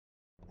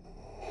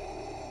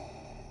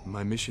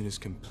My mission is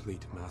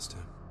complete, Master.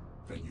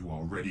 Then you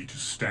are ready to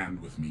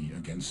stand with me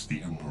against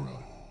the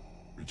Emperor.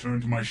 Return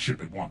to my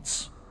ship at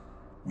once.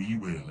 We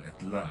will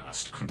at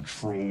last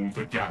control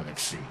the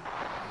galaxy.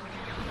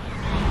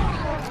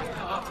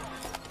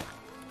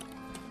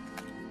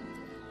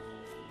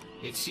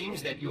 It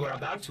seems that you are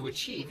about to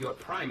achieve your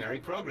primary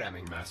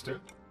programming,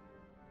 Master.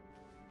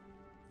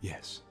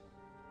 Yes.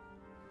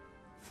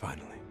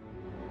 Finally.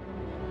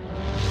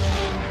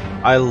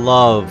 I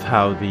love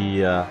how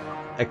the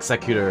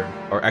executor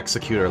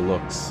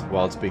looks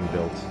while it's being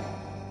built.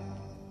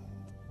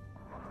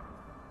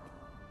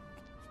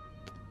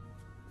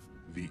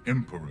 The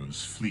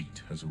Emperor's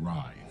fleet has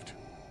arrived.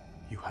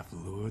 You have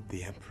lured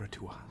the Emperor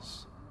to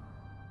us.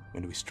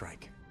 When do we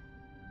strike?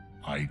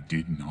 I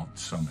did not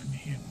summon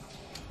him.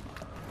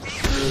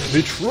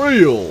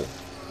 Betrayal!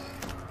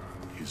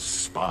 His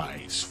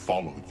spies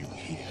followed you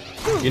here.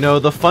 You know,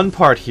 the fun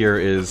part here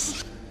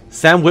is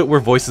Sam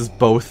Witwer voices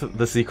both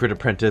the Secret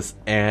Apprentice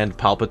and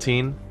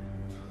Palpatine.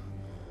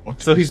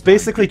 So he's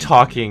basically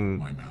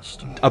talking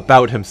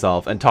about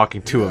himself and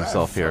talking to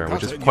himself here,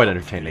 which is quite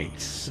entertaining.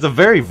 He's a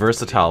very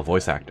versatile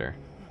voice actor.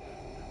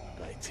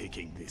 By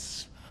taking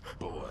this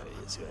boy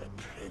as your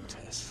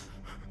apprentice,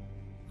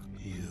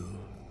 you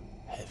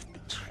have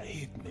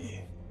betrayed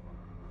me.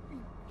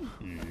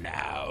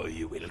 Now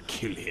you will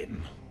kill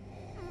him,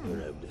 or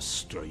I will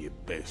destroy you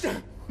both.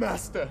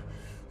 Master,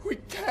 we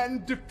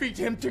can defeat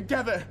him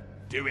together.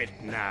 Do it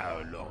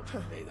now, Lord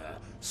Vader.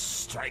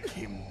 Strike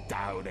him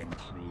down and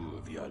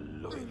prove your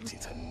loyalty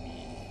to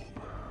me.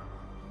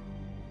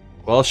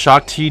 Well,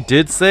 Shakti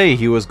did say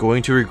he was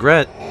going to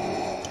regret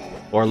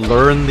or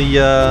learn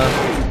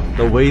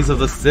the ways of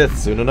the Sith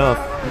soon enough.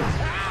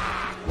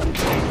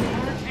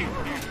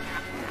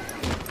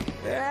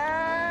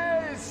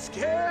 Yes,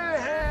 kill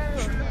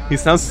him. He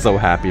sounds so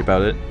happy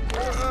about it.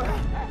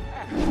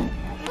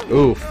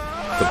 Oof,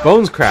 the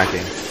bone's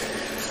cracking.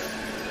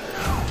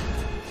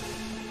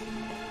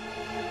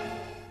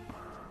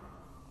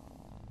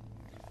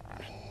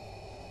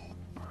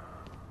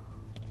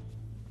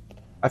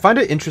 I find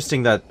it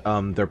interesting that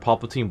their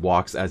Palpatine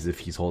walks as if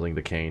he's holding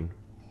the cane,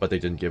 but they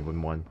didn't give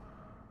him one.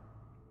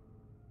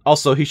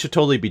 Also, he should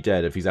totally be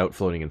dead if he's out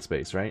floating in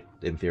space, right?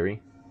 In theory.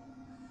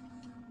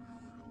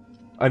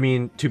 I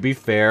mean, to be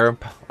fair,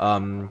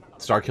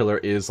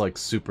 Starkiller is like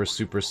super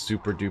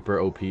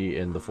duper OP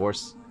in the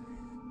Force.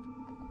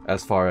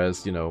 As far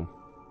as, you know,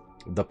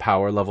 the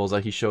power levels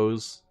that he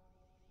shows.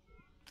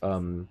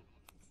 In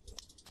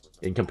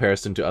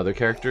comparison to other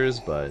characters,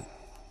 but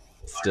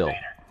still.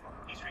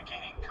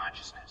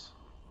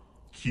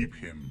 Keep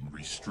him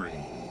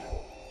restrained.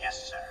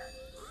 Yes, sir.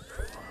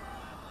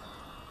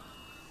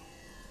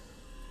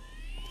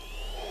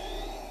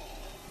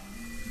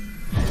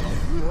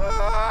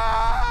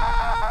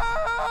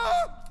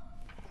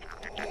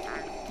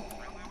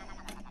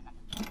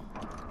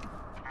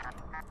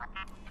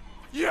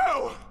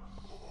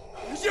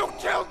 You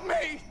killed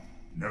me!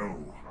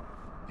 No.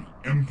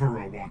 The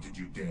Emperor wanted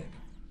you dead.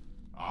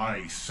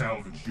 I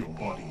salvaged your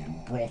body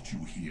and brought you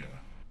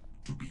here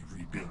to be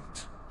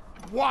rebuilt.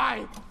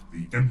 Why?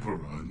 The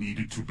Emperor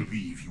needed to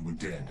believe you were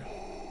dead.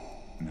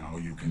 Now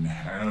you can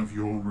have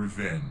your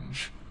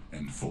revenge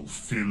and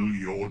fulfill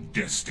your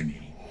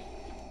destiny.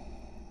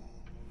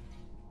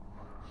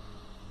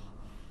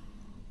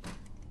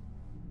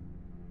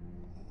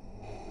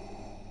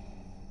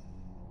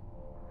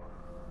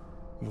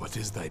 What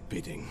is thy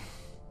bidding,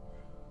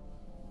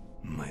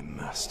 my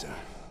master?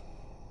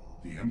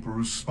 The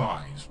Emperor's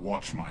spies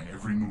watch my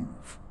every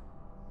move.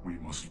 We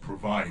must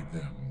provide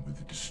them with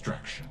a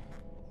distraction.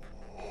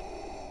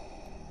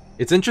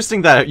 It's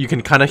interesting that you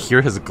can kind of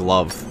hear his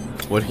glove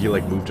when he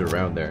like moved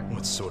around there.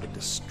 What sort of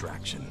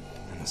distraction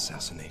and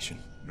assassination?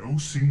 No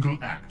single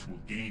act will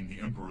gain the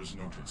Emperor's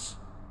notice.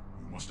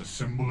 We must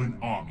assemble an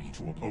army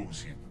to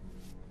oppose him.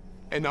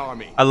 An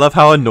army. I love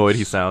how annoyed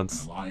he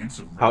sounds. An alliance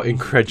of How rebels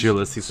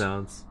incredulous he of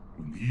sounds.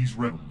 When these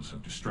rebels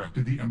have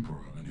distracted the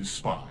Emperor and his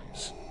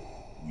spies,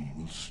 we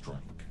will strike.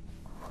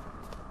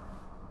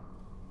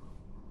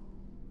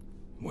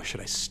 Where should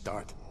I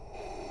start?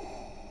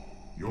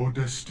 Your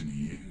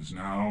destiny is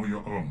now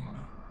your own.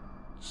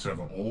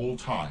 Sever all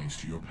ties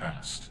to your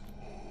past.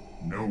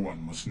 No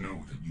one must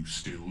know that you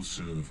still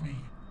serve me.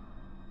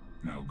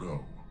 Now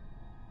go,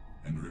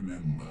 and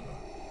remember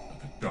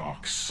that the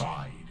dark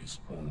side is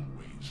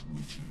always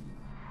with you.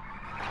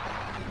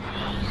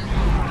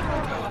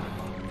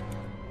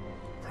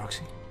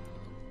 Proxy?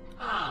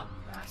 Ah,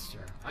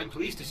 Master. I'm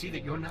pleased to see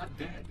that you're not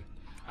dead.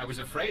 I was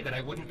afraid that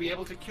I wouldn't be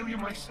able to kill you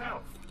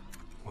myself.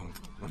 Well,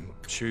 I'm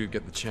sure you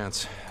get the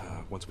chance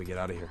once we get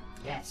out of here.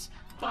 Yes,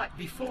 but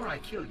before I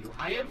kill you,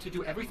 I am to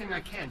do everything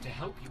I can to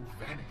help you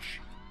vanish.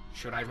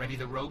 Should I ready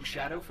the Rogue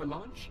Shadow for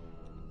launch?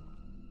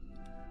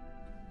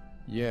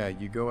 Yeah,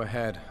 you go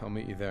ahead. I'll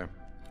meet you there.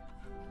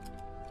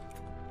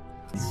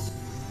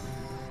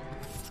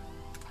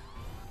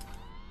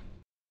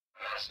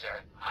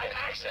 Master, I've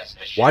accessed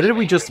the Why ship's did we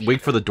main just computer.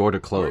 wait for the door to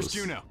close? First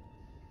you know.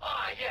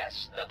 Ah,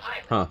 yes, the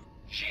pilot. Huh.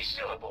 She's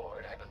still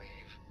aboard, I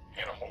believe,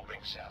 in a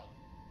holding cell.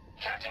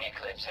 Captain King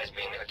Eclipse has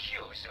been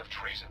accused of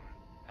treason,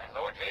 and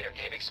Lord Vader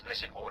gave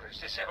explicit orders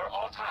to sever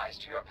all ties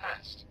to your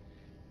past.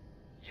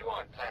 You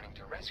aren't planning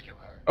to rescue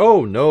her.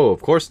 Oh no,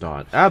 of course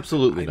not.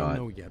 Absolutely I don't not.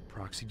 know yet,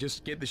 Proxy.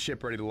 Just get the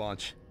ship ready to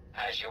launch.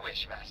 As you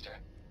wish, Master.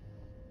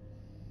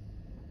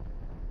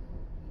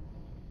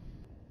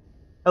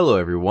 Hello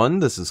everyone,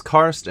 this is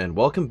Karst, and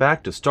welcome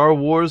back to Star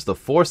Wars The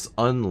Force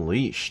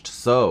Unleashed.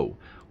 So,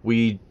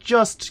 we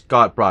just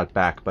got brought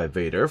back by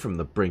Vader from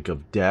the brink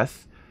of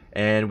death,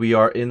 and we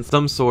are in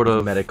some sort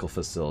of medical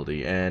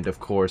facility, and of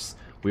course,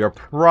 we are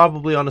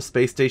probably on a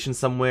space station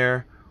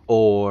somewhere,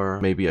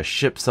 or maybe a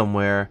ship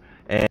somewhere,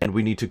 and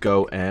we need to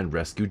go and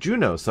rescue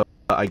Juno. So,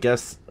 I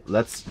guess,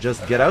 let's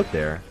just get out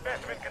there.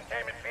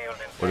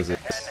 What is it?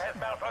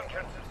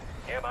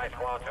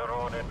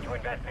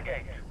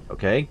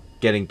 Okay,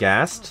 getting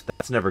gassed.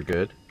 That's never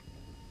good.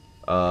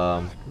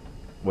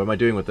 What am I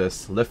doing with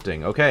this?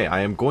 Lifting. Okay,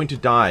 I am going to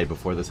die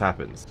before this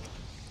happens.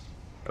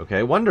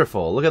 Okay,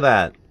 wonderful. Look at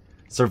that.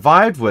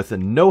 Survived with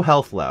no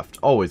health left.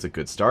 Always a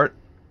good start.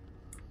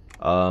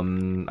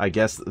 I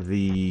guess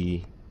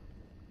the...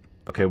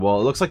 Okay, well,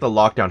 it looks like the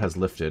lockdown has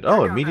lifted.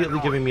 Oh, immediately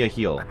giving me a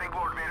heal. I think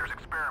Lord Vader's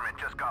experiment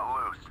just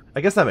got loose.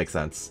 I guess that makes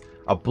sense.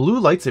 A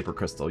blue lightsaber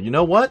crystal. You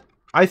know what?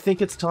 I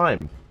think it's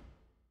time.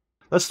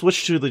 Let's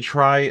switch to the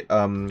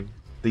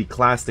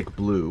classic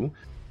blue,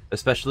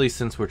 especially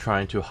since we're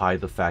trying to hide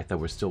the fact that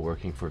we're still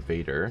working for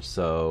Vader.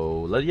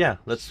 So,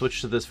 let's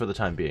switch to this for the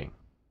time being.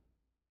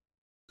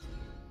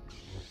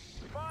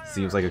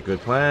 Seems like a good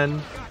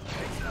plan.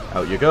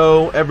 Out you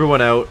go.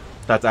 Everyone out.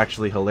 That's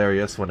actually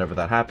hilarious whenever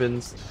that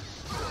happens.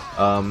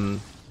 Well,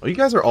 you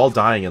guys are all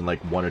dying in like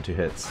 1 or 2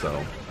 hits,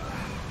 so...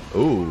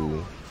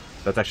 Ooh.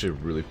 That's actually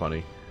really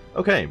funny.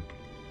 Okay.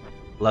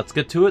 Let's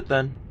get to it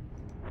then.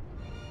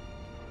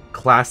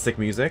 Classic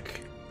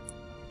music.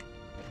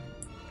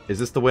 Is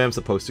this the way I'm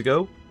supposed to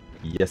go?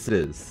 Yes, it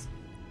is.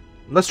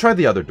 Let's try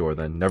the other door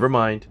then. Never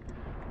mind.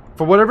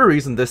 For whatever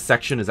reason, this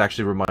section is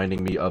actually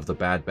reminding me of the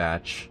Bad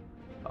Batch.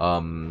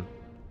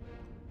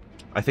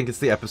 I think it's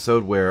the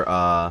episode where,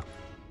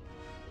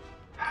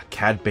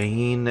 Cad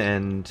Bane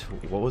and...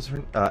 What was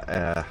her...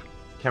 can't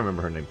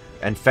remember her name.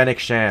 And Fennec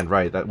Shand,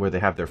 right, where they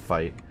have their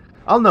fight.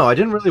 I don't know, I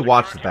didn't really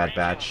watch the Bad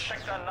Batch.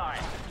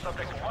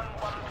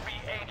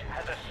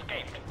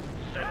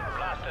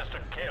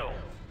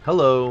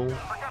 Hello.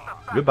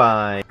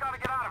 Goodbye.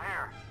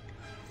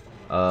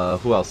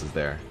 Who else is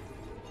there?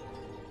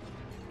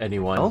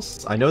 Anyone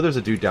else? I know there's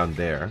a dude down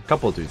there. A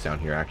couple of dudes down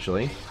here,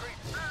 actually.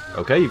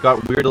 Okay, you've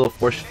got weird little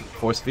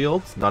force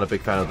fields. Not a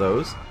big fan of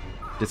those.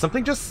 Did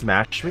something just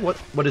smash me?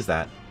 What is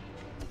that?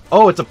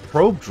 Oh, it's a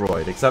probe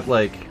droid, except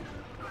like...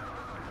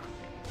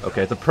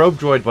 Okay, it's a probe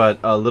droid, but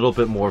a little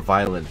bit more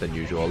violent than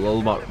usual. A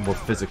little more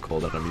physical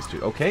than I'm used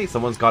to. Okay,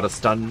 someone's got a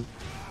stun.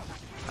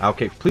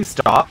 Okay, please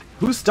stop.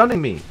 Who's stunning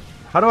me?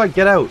 How do I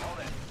get out?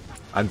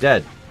 I'm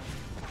dead.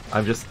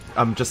 I'm just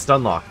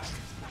stun locked.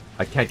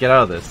 I can't get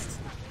out of this.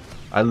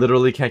 I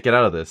literally can't get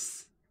out of this.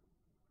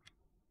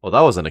 Well,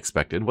 that was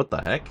unexpected. What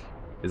the heck?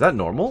 Is that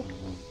normal?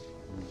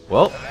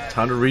 Well,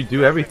 time to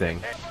redo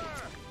everything.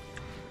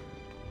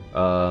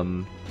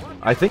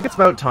 I think it's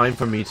about time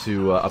for me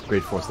to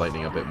upgrade Force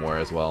Lightning a bit more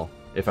as well,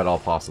 if at all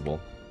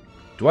possible.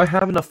 Do I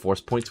have enough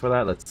Force points for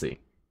that? Let's see.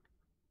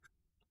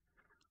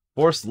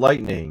 Force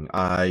Lightning,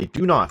 I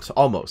do not.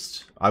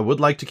 Almost. I would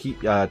like to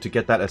keep to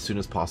get that as soon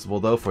as possible,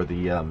 though, for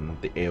the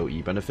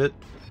AOE benefit.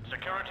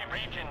 Security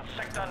region,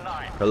 Sector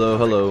 9. Hello,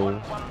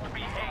 hello.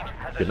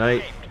 Good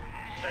night.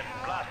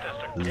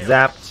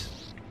 Zapped.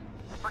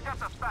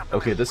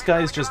 Okay, this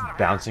guy's just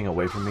bouncing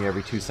away from me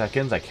every 2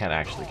 seconds. I can't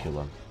actually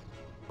kill him.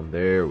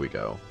 There we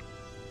go.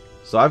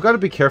 So I've got to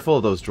be careful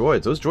of those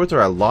droids. Those droids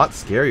are a lot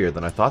scarier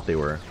than I thought they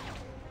were.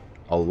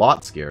 A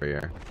lot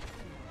scarier.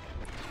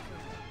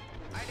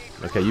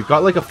 Okay, you've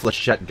got like a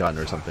flechette gun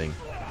or something.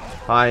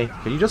 Hi,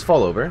 can you just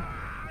fall over?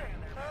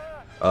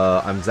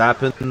 I'm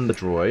zapping the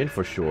droid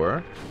for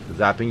sure.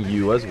 Zapping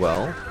you as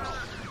well.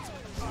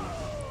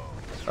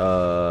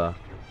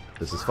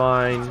 This is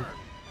fine.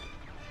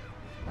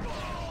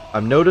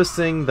 I'm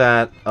noticing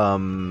that,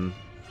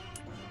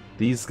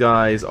 these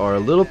guys are a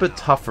little bit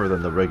tougher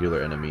than the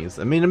regular enemies.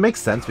 I mean, it makes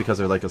sense because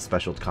they're like a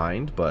special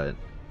kind, but...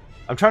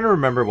 I'm trying to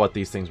remember what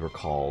these things were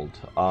called.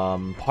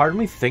 Part of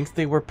me thinks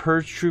they were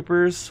Purge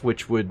Troopers,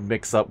 which would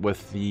mix up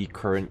with the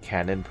current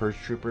canon Purge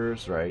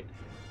Troopers, right?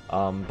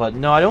 But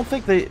no, I don't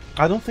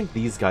think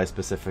these guys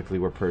specifically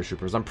were Purge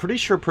Troopers. I'm pretty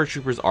sure Purge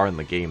Troopers are in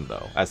the game,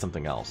 though, as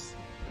something else.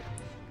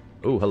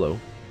 Oh, hello.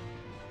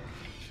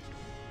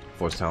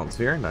 Force Talent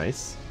Sphere,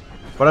 nice.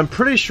 But I'm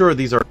pretty sure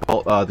these are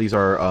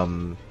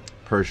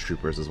Purge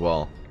Troopers as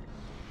well.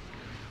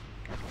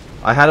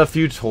 I had a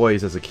few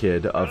toys as a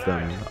kid of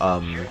them,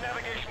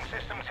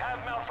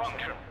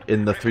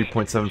 in the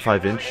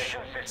 3.75 inch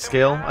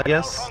scale, I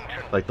guess.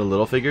 Like the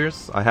little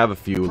figures. I have a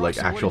few, like,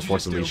 actual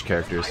Force Unleashed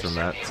characters from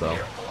that, so...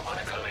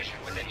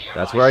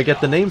 That's where I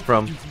get the name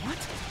from.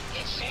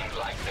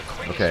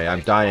 Okay,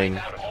 I'm dying.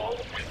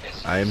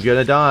 I am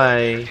gonna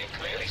die.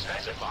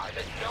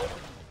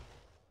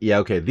 Yeah,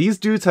 okay, these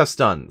dudes have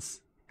stuns.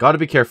 Gotta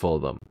be careful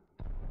of them.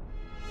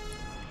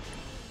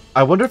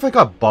 I wonder if I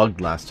got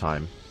bugged last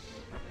time.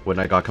 When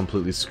I got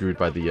completely screwed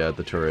by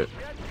the turret.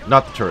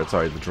 Not the turret,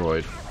 sorry, the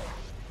droid.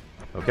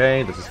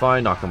 Okay, this is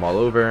fine. Knock them all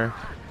over.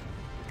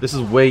 This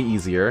is way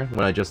easier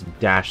when I just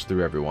dash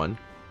through everyone.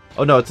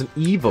 Oh no, it's an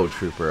Evo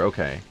Trooper.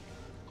 Okay.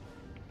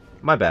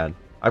 My bad.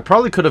 I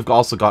probably could have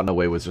also gotten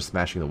away with just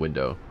smashing the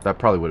window. That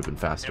probably would have been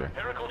faster.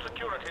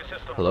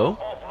 Hello?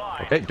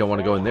 Okay, don't want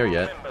to go in there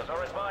yet.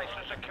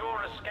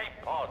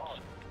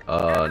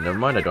 Never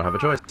mind, I don't have a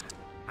choice.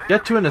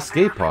 Get to an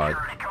escape pod.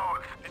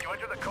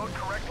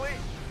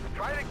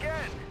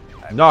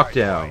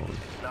 Knockdown.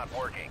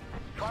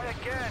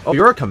 Oh,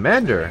 you're a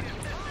commander.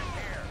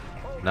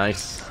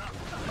 Nice.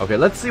 Okay,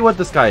 let's see what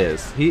this guy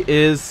is. He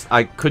is...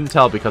 I couldn't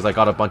tell because I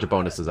got a bunch of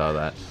bonuses out of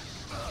that.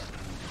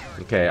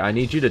 Okay, I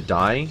need you to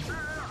die,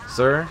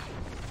 sir.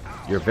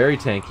 You're very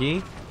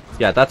tanky.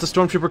 Yeah, that's a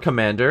Stormtrooper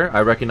commander.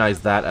 I recognize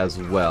that as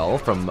well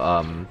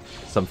from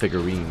some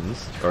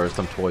figurines or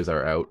some toys that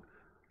are out.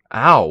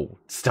 Ow!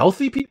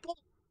 Stealthy people?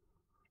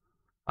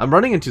 I'm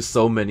running into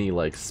so many,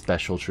 like,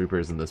 special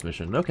troopers in this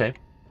mission. Okay.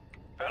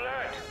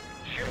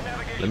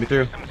 Let me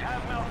through.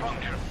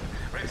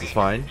 This is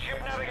fine.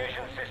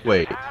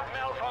 Wait.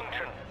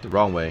 The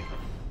wrong way.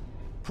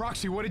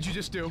 Proxy, what did you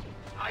just do?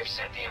 I've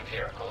sent the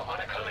Empirical on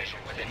a collision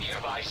with a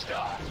nearby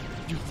star.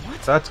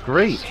 That's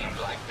great. Seemed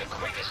like the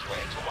quickest way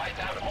to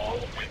wipe out all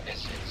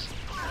witnesses.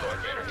 Lord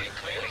Vader did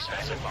clearly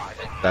specify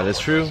That is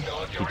true.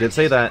 He did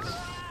say that.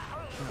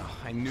 Oh,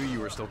 I knew you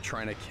were still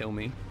trying to kill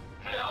me.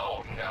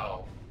 No.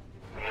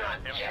 Not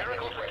yet.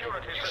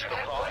 You should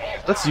have plenty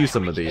of Let's time use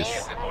some to of these.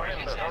 get before it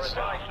hits that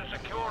star.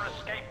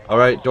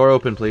 Alright, door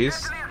open,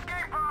 please.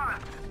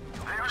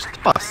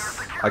 Bus.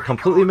 I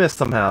completely missed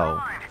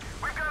somehow.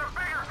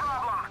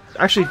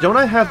 Actually, don't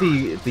I have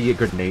the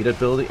grenade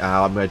ability?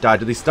 Ow, I'm gonna die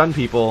to these stun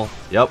people.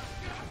 Yep.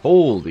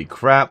 Holy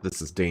crap,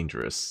 this is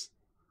dangerous.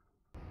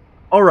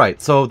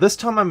 Alright, so this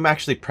time I'm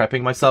actually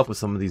prepping myself with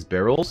some of these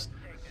barrels.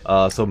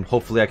 So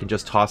hopefully I can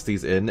just toss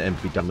these in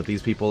and be done with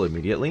these people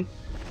immediately.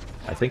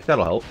 I think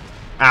that'll help.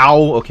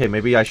 Ow! Okay,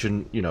 maybe I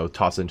shouldn't, you know,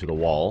 toss into the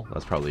wall.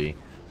 That's probably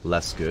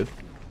less good.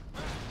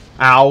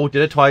 Ow!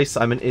 Did it twice.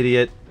 I'm an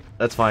idiot.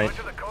 That's fine.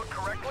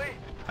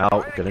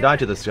 Ow. Gonna die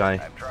to this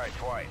guy.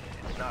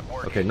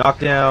 Okay,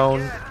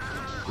 knockdown.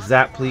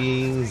 Zap,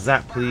 please.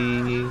 Zap,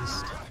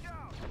 please.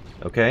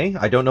 Okay,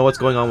 I don't know what's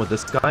going on with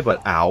this guy,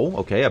 but ow.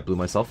 Okay, I blew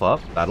myself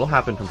up. That'll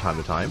happen from time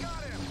to time.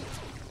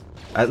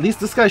 At least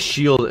this guy's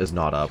shield is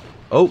not up.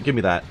 Oh, give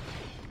me that.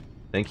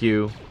 Thank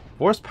you.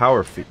 Force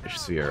power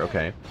sphere.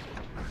 Okay.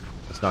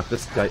 Let's knock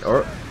this guy.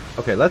 Or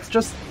okay, let's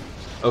just.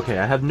 Okay,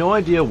 I have no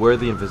idea where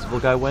the invisible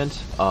guy went,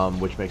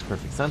 which makes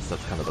perfect sense.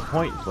 That's kind of the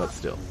point, but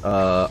still.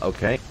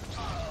 Okay.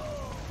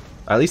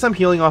 At least I'm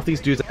healing off these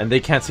dudes, and they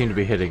can't seem to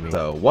be hitting me.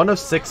 So, 1 of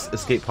 6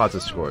 escape pods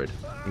destroyed.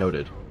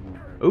 Noted.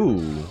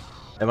 Ooh.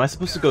 Am I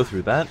supposed to go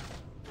through that?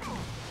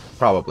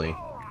 Probably.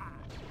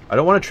 I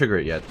don't want to trigger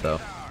it yet, though.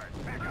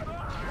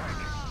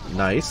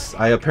 Nice.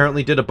 I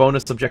apparently did a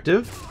bonus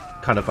objective,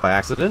 kind of by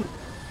accident.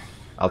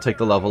 I'll take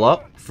the level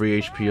up.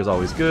 Free HP is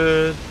always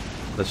good.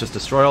 Let's just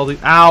destroy all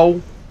these.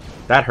 Ow!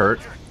 That hurt.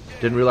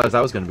 Didn't realize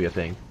that was going to be a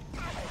thing.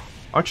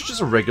 Aren't you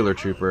just a regular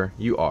trooper?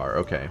 You are,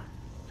 okay.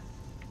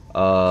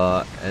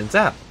 And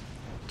zap.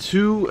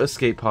 2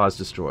 escape pods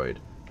destroyed.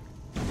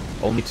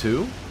 Only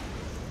 2?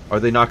 Are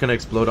they not going to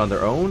explode on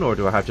their own, or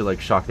do I have to, like,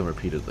 shock them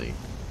repeatedly?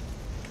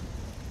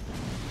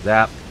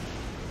 Zap.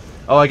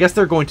 Oh, I guess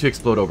they're going to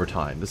explode over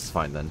time. This is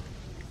fine, then.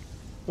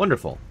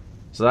 Wonderful.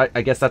 So that,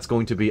 I guess that's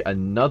going to be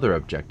another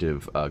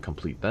objective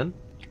complete, then.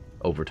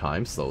 Over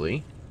time,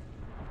 slowly.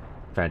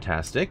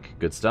 Fantastic.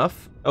 Good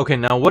stuff. Okay,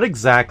 now what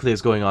exactly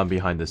is going on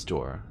behind this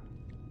door?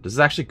 Does this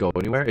actually go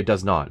anywhere? It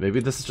does not. Maybe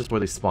this is just where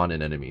they spawn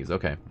in enemies.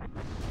 Okay.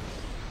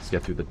 Let's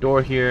get through the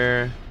door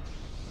here.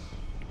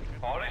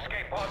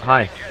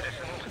 Hi.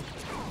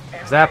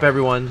 Zap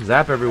everyone.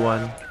 Zap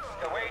everyone.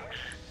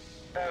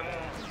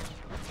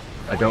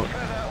 I don't...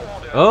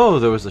 Oh,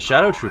 there was a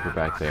Shadow Trooper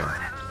back there.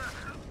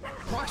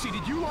 Proxy,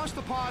 did you launch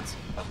the pods?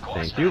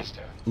 Thank you.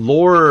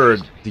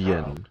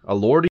 Lordian. A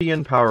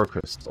Lordian power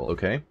crystal.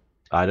 Okay.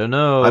 I don't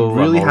know. I'm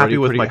really happy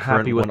with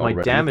my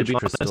damage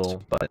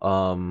crystal, but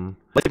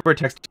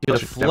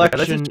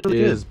reflection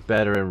is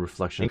better and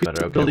reflection is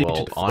better. Okay,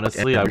 well,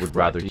 honestly, I would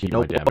rather keep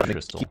my damage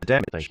crystal.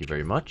 Thank you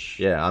very much.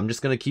 Yeah, I'm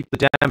just gonna keep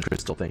the damage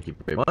crystal. Thank you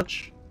very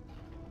much.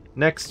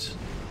 Next.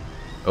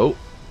 Oh.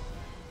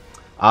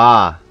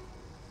 Ah.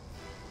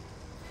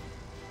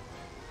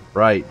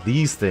 Right,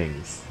 these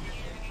things.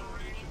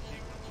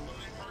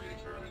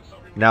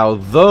 Now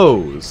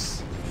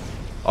those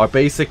are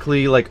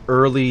basically like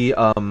early,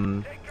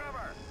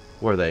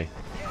 where are they?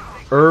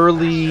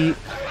 Early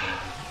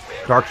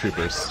Dark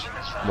Troopers,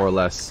 more or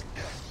less.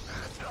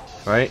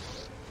 Right?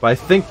 But I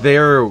think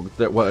they're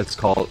what it's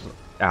called.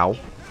 Ow.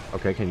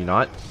 Okay, can you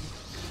not?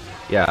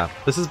 Yeah,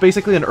 this is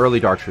basically an early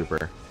Dark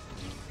Trooper.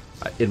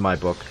 In my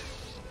book.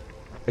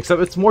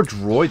 Except it's more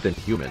droid than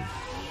human.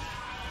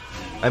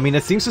 I mean,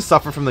 it seems to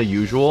suffer from the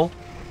usual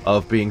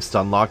of being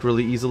stun locked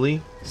really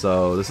easily,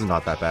 so this is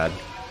not that bad.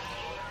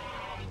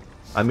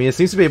 I mean, it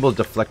seems to be able to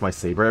deflect my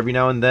saber every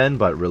now and then,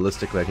 but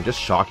realistically I can just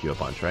shock you a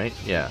bunch, right?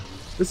 Yeah.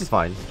 This is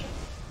fine.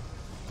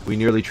 We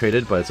nearly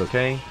traded, but it's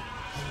okay.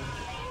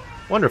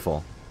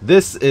 Wonderful.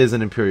 This is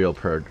an Imperial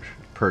Purge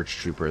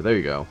Trooper. There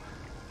you go.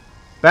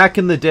 Back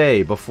in the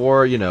day,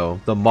 before, you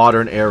know, the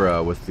modern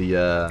era with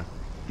the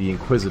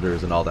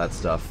Inquisitors and all that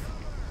stuff.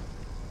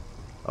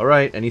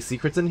 Alright, any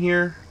secrets in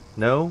here?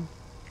 No?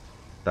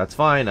 That's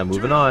fine, I'm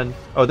moving on.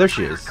 Oh, there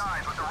she is.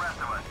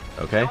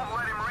 Okay.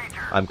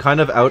 I'm kind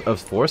of out of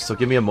force, so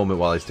give me a moment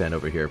while I stand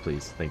over here,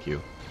 please. Thank you.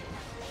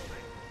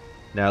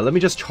 Now, let me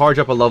just charge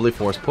up a lovely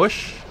force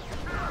push.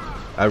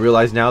 I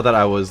realize now that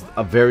I was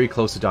very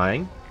close to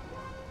dying.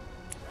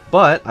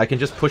 But, I can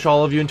just push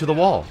all of you into the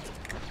wall.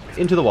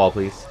 Into the wall,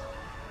 please.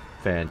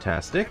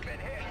 Fantastic.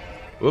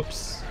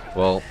 Oops.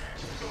 Well,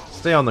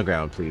 stay on the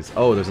ground, please.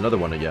 Oh, there's another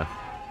one of you.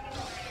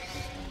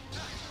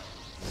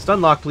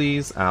 Stun lock,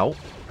 please. Ow.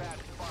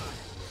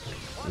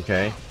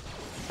 Okay.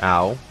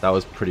 Ow. That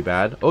was pretty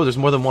bad. Oh, there's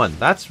more than one.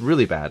 That's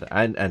really bad.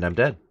 And I'm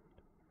dead.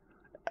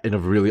 In a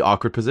really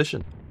awkward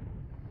position.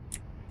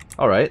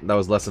 Alright, that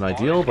was less than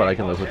ideal, but I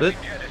can live with it.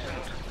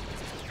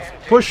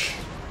 Push!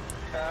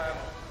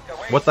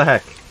 What the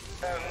heck?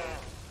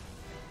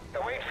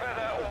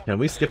 Can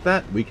we skip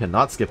that? We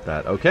cannot skip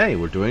that. Okay,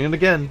 we're doing it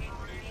again.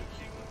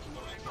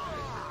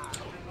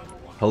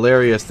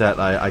 Hilarious that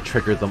I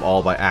triggered them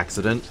all by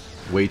accident.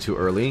 Way too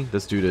early.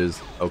 This dude is...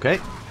 okay.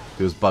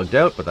 He was bugged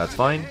out, but that's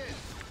fine.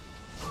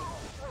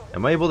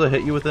 Am I able to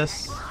hit you with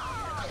this?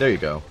 There you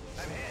go.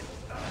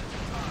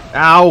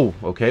 Ow!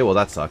 Okay, well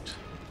that sucked.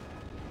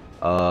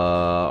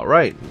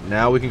 Right.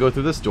 Now we can go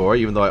through this door,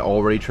 even though I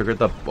already triggered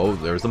the... oh,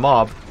 there's the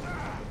mob.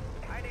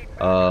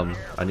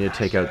 I need to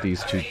take out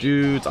these two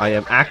dudes. I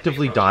am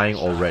actively dying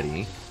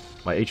already.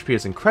 My HP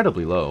is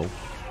incredibly low.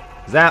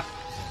 Zap!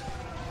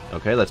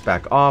 Okay, let's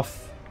back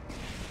off.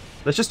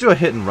 Let's just do a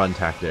hit and run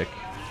tactic.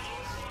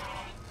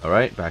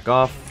 Alright, back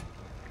off.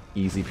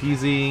 Easy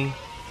peasy.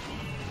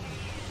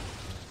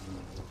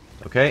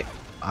 Okay.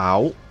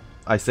 Ow.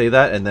 I say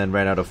that and then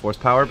ran out of force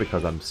power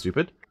because I'm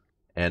stupid.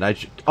 And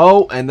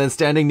oh, and then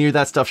standing near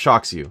that stuff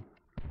shocks you.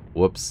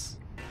 Whoops.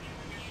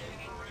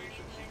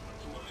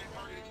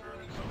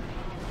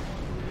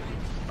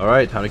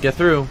 Alright, time to get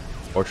through.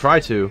 Or try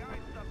to.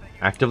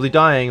 Actively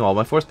dying, all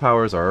my force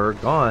powers are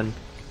gone.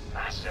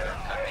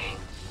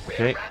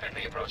 Okay.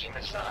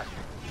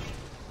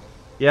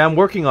 Yeah, I'm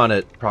working on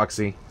it,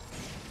 Proxy.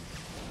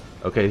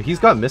 Okay, he's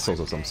got missiles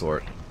of some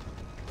sort.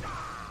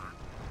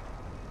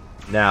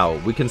 Now,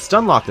 we can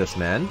stun lock this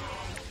man.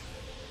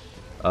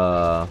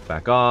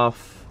 Back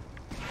off.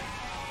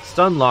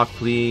 Stun lock,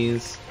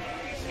 please.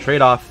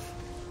 Trade off.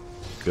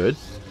 Good.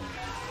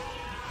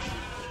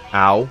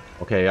 Ow.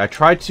 Okay, I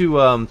tried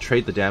to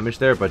trade the damage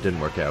there, but it didn't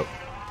work out.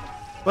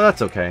 But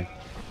that's okay.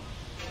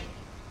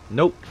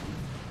 Nope.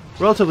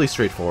 Relatively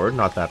straightforward,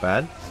 not that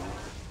bad.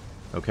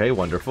 Okay,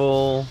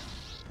 wonderful.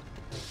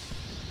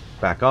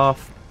 Back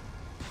off.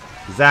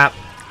 Zap.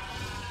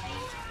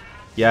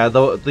 Yeah,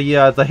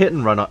 the hit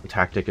and run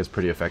tactic is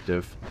pretty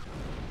effective.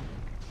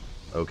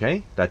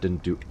 Okay, that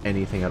didn't do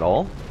anything at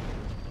all.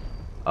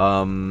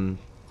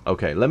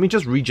 Okay, let me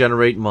just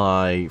regenerate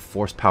my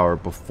force power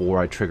before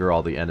I trigger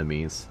all the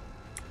enemies.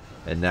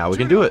 And now we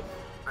can do it.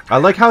 I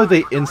like how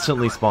they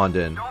instantly spawned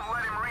in.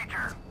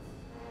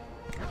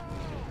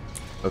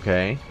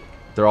 Okay,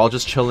 they're all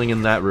just chilling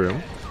in that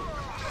room.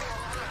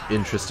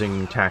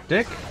 Interesting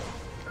tactic.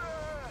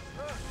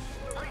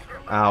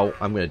 Ow,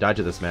 I'm gonna die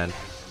to this man.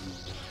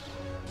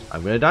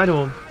 I'm gonna die to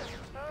him.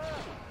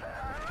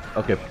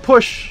 Okay,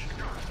 push!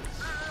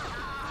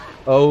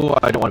 Oh,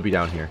 I don't want to be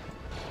down here.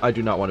 I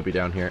do not want to be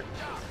down here.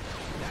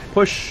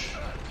 Push!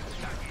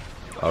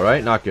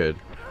 Alright, not good.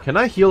 Can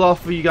I heal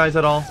off of you guys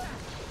at all?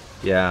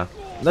 Yeah,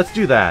 let's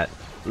do that.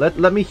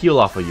 Let me heal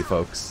off of you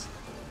folks.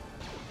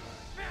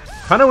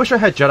 Kinda wish I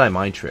had Jedi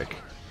Mind Trick.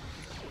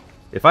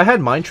 If I had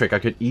Mind Trick, I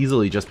could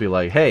easily just be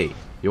like, hey,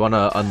 you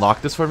wanna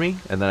unlock this for me?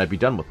 And then I'd be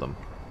done with them.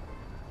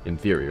 In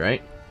theory,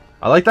 right?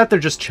 I like that they're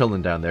just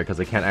chilling down there because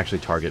they can't actually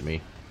target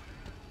me.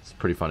 It's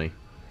pretty funny.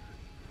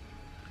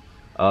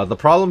 The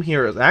problem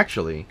here is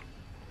actually...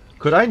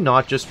 could I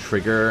not just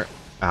trigger...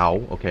 ow,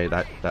 okay,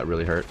 that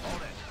really hurt.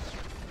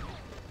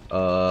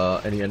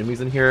 Any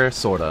enemies in here?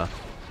 Sorta.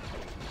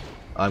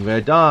 I'm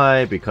gonna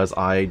die because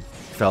I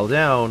fell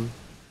down.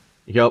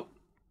 Yep.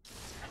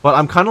 But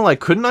I'm kind of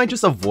like, couldn't I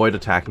just avoid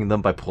attacking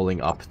them by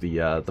pulling up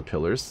the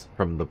pillars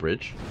from the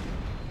bridge?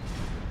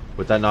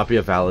 Would that not be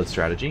a valid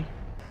strategy?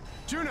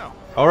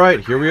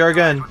 Alright, here we are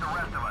again.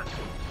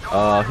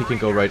 He can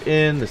go right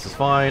in, this is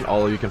fine.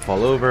 All of you can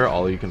fall over,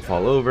 all of you can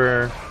fall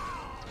over.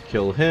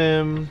 Kill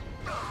him.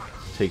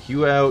 Take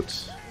you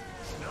out.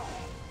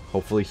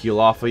 Hopefully heal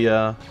off of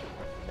ya.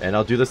 And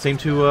I'll do the same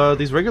to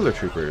these regular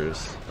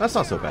troopers. That's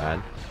not so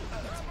bad.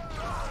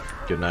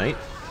 Good night.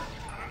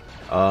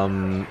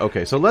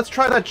 Okay, so let's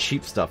try that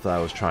cheap stuff that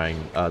I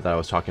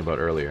was talking about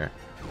earlier.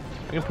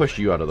 I can push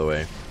you out of the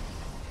way.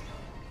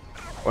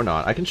 Or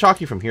not. I can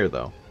shock you from here,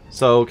 though.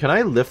 So, can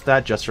I lift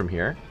that just from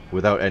here?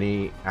 Without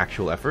any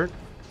actual effort?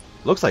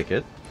 Looks like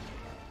it.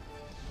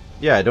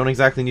 Yeah, I don't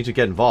exactly need to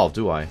get involved,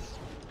 do I?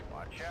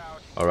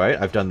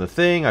 Alright, I've done the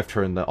thing. I've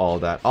turned all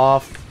that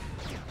off.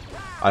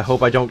 I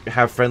hope I don't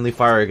have friendly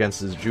fire against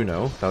this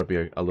Juno. That would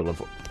be a little...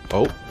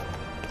 Oh.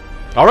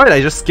 Alright,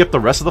 I just skipped the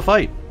rest of the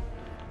fight.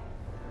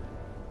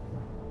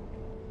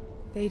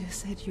 Vader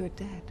said you're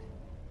dead.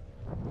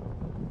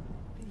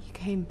 But you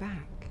came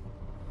back.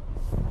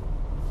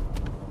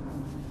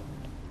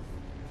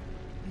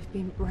 I've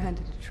been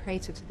branded a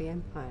traitor to the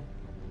Empire.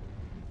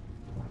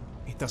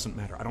 It doesn't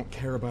matter. I don't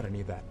care about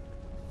any of that.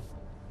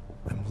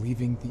 I'm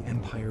leaving the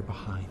Empire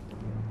behind.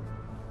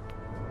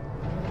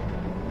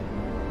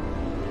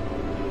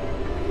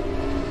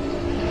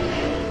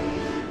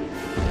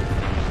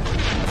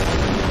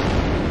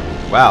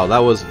 Wow, that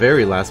was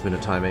very last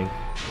minute timing.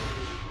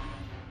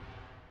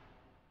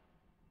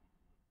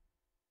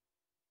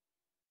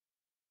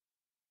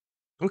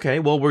 Okay,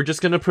 well, we're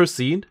just gonna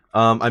proceed.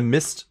 I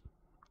missed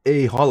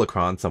a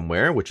holocron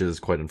somewhere, which is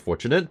quite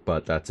unfortunate,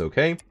 but that's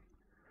okay.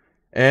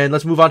 And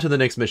let's move on to the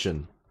next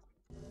mission.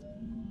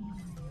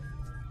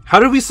 How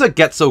did we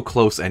get so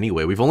close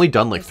anyway? We've only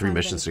done like 3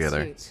 missions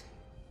together.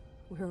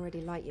 We're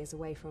already light years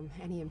away from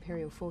any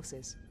Imperial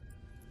forces.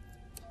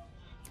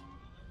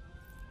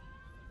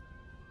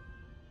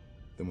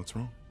 Then what's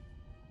wrong?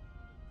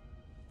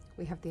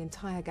 We have the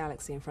entire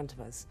galaxy in front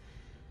of us.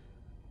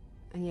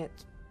 And yet,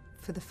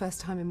 for the first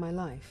time in my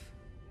life,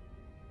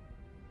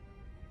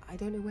 I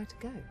don't know where to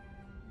go.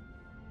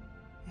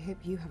 I hope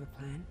you have a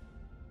plan.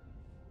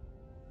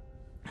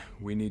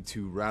 We need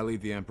to rally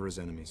the Emperor's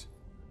enemies.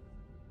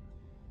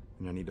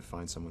 And I need to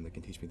find someone that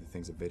can teach me the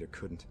things that Vader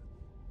couldn't.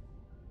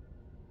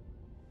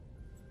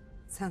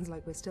 Sounds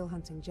like we're still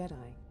hunting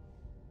Jedi.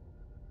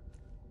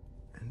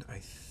 And I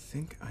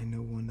think I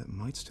know one that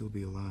might still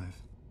be alive.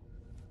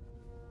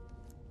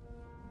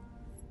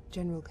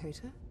 General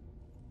Kota?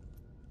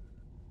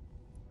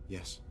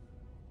 Yes.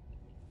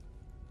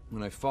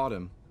 When I fought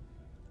him,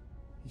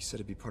 he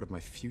said it'd be part of my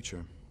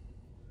future.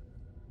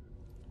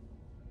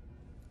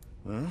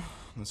 Well,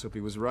 let's hope he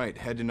was right.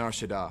 Head to Nar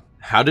Shaddaa.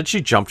 How did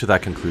she jump to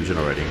that conclusion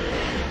already?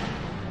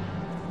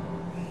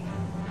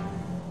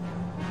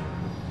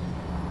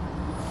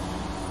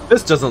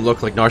 This doesn't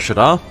look like Nar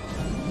Shaddaa.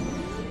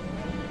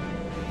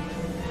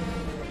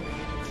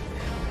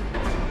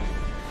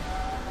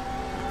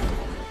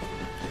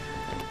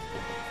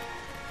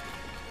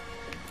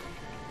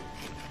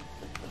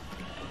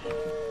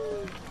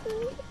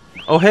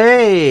 Oh,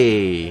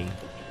 hey!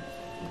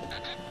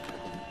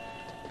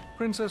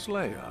 Princess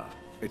Leia,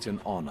 it's an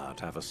honor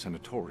to have a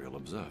senatorial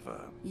observer.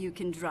 You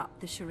can drop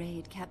the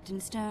charade, Captain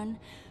Stern.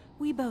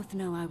 We both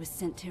know I was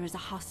sent here as a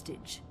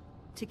hostage,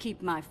 to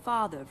keep my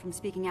father from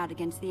speaking out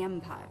against the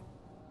Empire.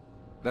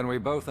 Then we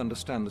both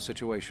understand the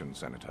situation,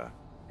 Senator.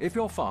 If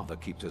your father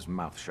keeps his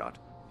mouth shut,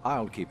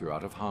 I'll keep you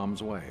out of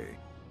harm's way.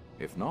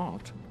 If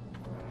not,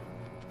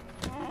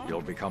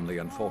 you'll become the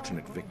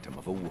unfortunate victim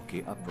of a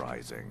Wookiee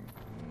uprising.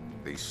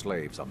 These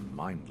slaves are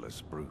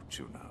mindless brutes,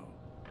 you know.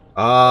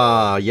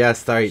 Ah,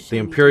 yes, right. The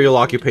Imperial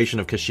occupation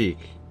of Kashyyyk.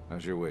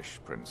 As you wish,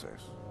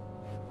 Princess.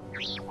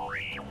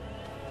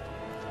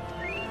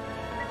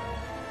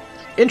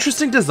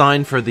 Interesting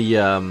design for the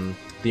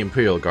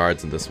Imperial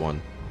Guards in this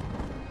one.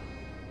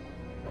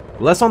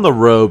 Less on the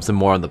robes and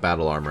more on the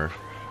battle armor.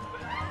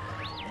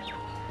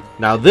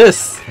 Now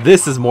this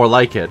is more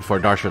like it for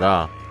Nar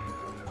Shaddaa.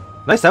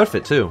 Nice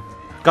outfit too.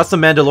 Got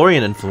some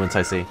Mandalorian influence,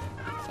 I see.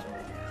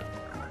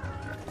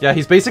 Yeah,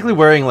 he's basically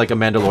wearing like a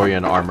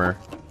Mandalorian armor.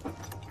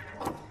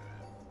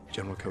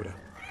 General Kota.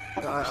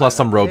 Plus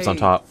some robes on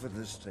top. For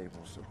this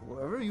table, so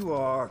whoever you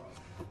are,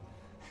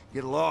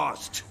 get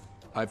lost.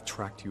 I've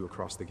tracked you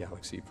across the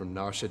galaxy from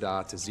Nar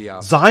Shaddaa to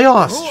Zios.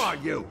 Zios! Who are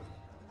you?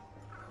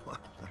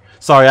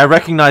 Sorry, I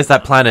recognize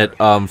that planet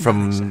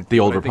from the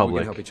Old Republic. We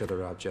can help each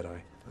other out,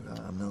 Jedi.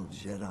 I'm no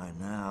Jedi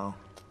now.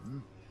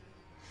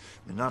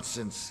 And not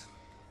since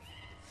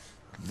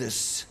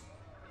this.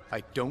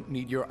 I don't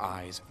need your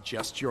eyes,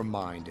 just your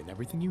mind and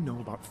everything you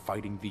know about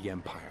fighting the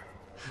Empire.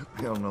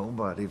 Well,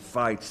 nobody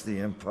fights the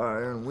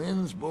Empire and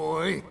wins,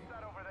 boy. What's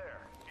that over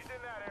there? He's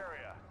in that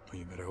area. Well,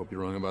 you better hope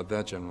you're wrong about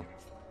that, General.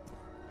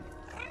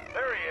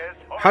 There he is.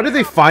 How did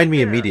they find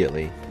me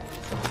immediately?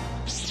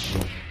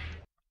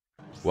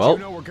 Well, You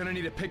know we're gonna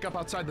need to pick up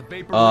outside the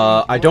vapor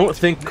I don't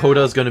think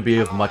Koda's gonna be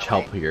of much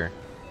help here.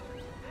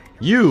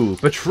 You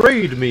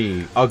betrayed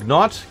me,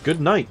 Ugnaught. Good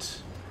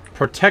night.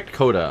 Protect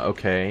Koda,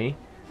 okay.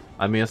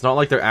 I mean, it's not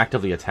like they're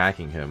actively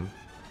attacking him.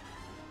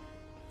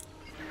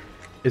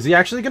 Is he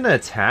actually gonna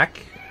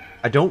attack?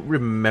 I don't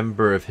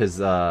remember if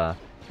his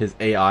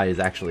AI is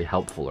actually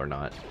helpful or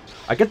not.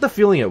 I get the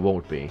feeling it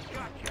won't be.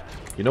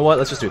 You know what?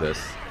 Let's just do this.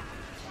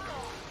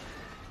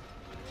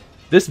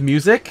 This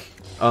music,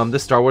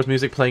 this Star Wars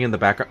music playing in the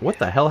background. What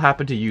the hell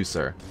happened to you,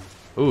 sir?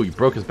 Ooh, you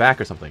broke his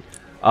back or something.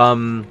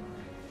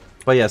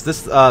 But yes,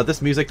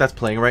 this music that's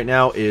playing right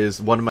now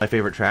is one of my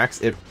favorite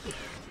tracks. It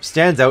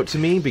stands out to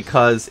me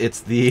because it's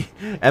the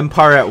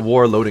Empire at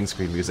War loading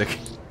screen music.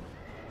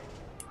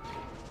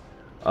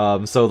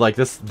 So like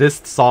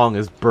this song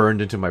is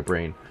burned into my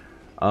brain.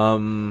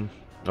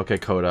 Okay,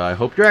 Koda, I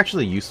hope you're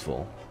actually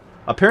useful.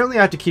 Apparently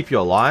I have to keep you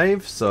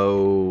alive,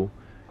 so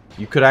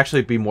you could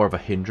actually be more of a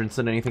hindrance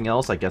than anything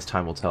else. I guess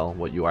time will tell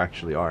what you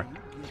actually are.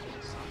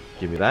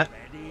 Give me that.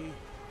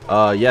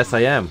 Yes,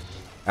 I am.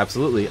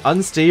 Absolutely.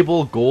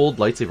 Unstable gold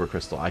lightsaber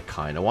crystal. I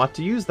kind of want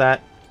to use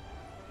that.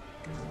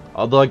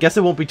 Although I guess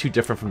it won't be too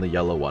different from the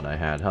yellow one I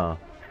had, huh?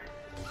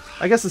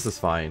 I guess this is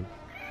fine.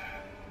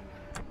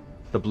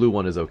 The blue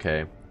one is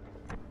okay.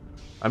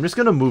 I'm just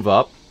gonna move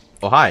up.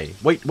 Oh, hi.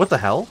 Wait, what the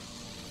hell?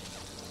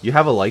 You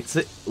have a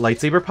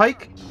lightsaber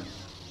pike?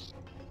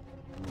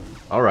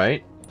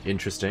 Alright.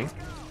 Interesting.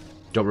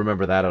 Don't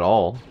remember that at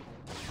all.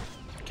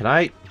 Can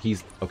I...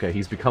 Okay,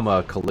 he's become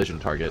a collision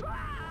target.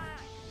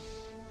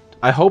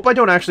 I hope I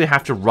don't actually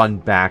have to run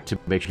back to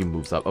make sure he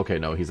moves up. Okay,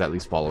 no, he's at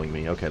least following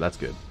me. Okay, that's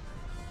good.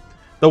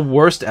 The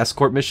worst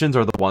escort missions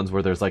are the ones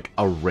where there's, like,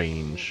 a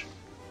range.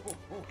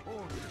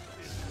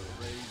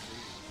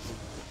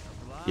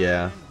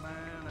 Yeah.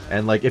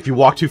 And, like, if you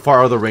walk too far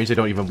out of the range, they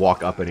don't even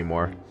walk up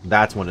anymore.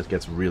 That's when it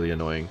gets really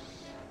annoying.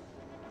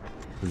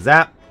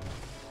 Zap!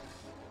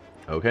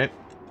 Okay.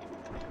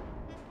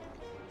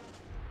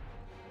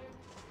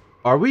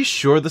 Are we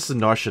sure this is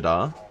Nar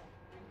Shaddaa?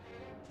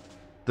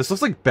 This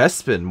looks like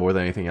Bespin more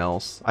than anything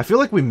else. I feel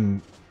like we...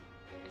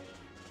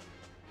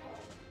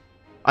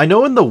 I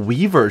know in the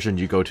Wii version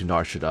you go to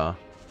Nar Shaddaa.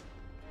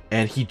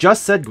 And he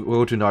just said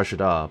go to Nar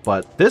Shaddaa.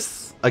 But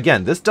this,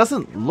 again, this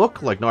doesn't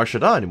look like Nar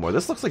Shaddaa anymore.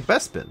 This looks like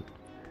Bespin.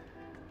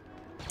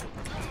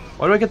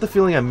 Why do I get the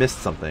feeling I missed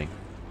something?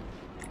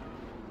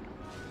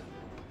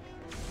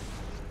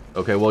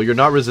 Okay, well, you're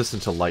not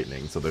resistant to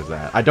lightning, so there's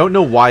that. I don't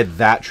know why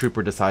that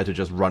trooper decided to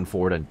just run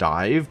forward and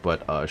dive,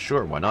 but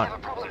sure, why not? I have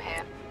a problem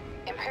here.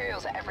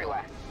 Imperials are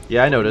everywhere.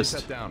 Yeah, I noticed.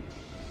 Set down.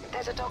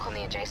 There's a dock on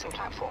the adjacent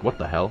platform. What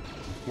the hell?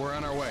 We're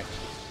on our way.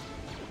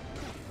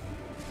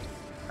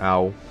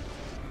 Ow.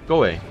 Go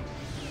away.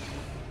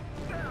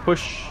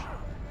 Push.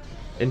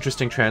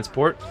 Interesting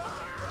transport.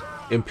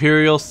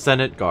 Imperial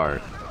Senate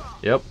Guard.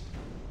 Yep.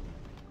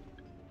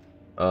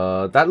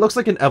 That looks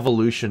like an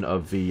evolution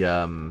of the,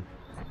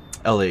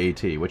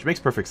 LAAT, which makes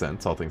perfect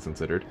sense, all things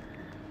considered.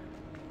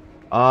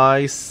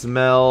 I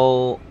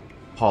smell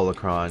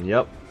holocron,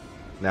 yep.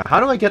 Now,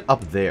 how do I get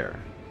up there?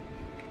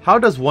 How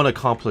does one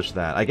accomplish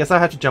that? I guess I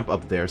have to jump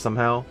up there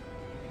somehow.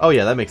 Oh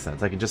yeah, that makes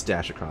sense. I can just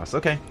dash across.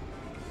 Okay.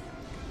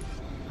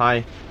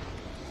 Hi.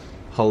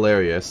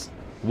 Hilarious.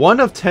 1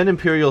 of 10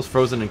 Imperials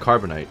frozen in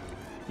carbonite.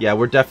 Yeah,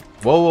 we're whoa,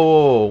 whoa,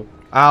 whoa, whoa.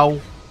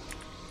 Ow.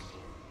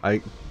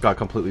 I got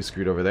completely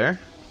screwed over there.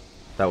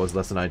 That was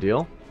less than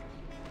ideal.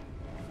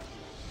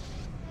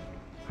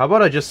 How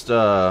about I just,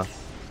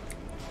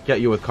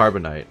 get you with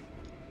carbonite?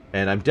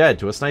 And I'm dead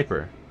to a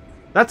sniper.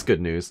 That's good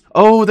news.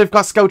 Oh, they've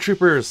got scout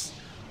troopers!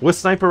 With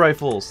sniper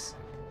rifles!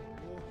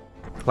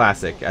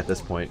 Classic at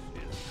this point.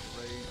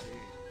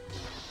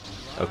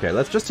 Okay,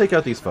 let's just take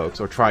out these folks,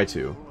 or try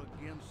to.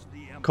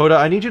 Coda,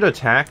 I need you to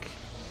attack.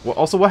 Well,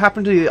 also, what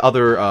happened to the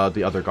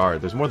other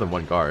guard? There's more than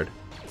one guard.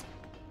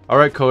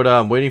 Alright, Coda,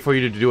 I'm waiting for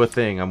you to do a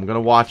thing. I'm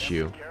gonna watch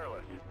you.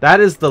 That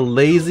is the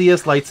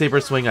laziest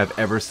lightsaber swing I've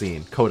ever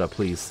seen. Coda,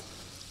 please.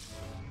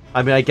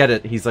 I mean, I get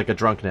it. He's like a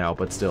drunk now,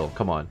 but still,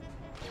 come on.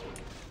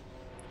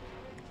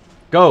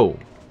 Go!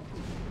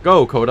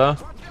 Go, Coda!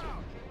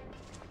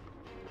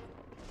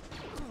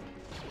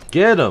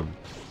 Get him!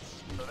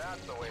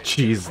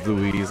 Jeez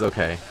Louise,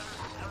 okay.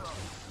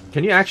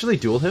 Can you actually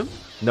duel him?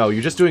 No,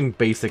 you're just doing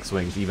basic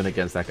swings even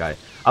against that guy.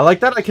 I like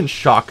that I can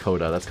shock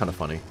Coda. That's kind of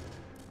funny.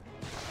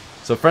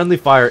 So friendly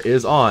fire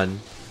is on.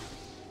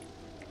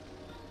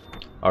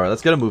 Alright,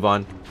 let's get a move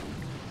on.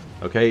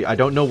 Okay, I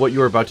don't know what you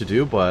were about to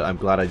do, but I'm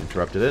glad I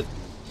interrupted it.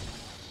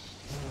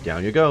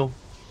 Down you go.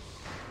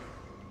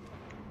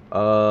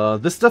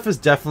 This stuff is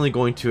definitely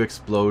going to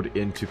explode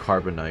into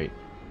carbonite.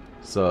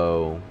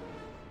 So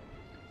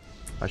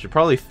I should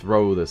probably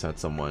throw this at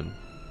someone.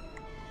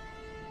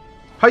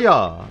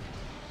 Hiya!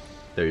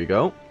 There you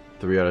go.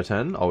 3 out of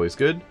 10. Always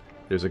good.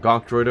 There's a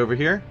Gonk droid over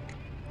here.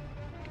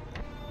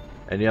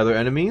 Any other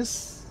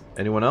enemies?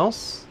 Anyone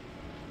else?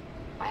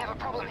 I have a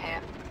problem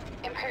here.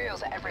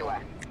 Imperials are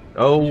everywhere.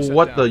 Oh,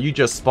 what the? You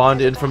just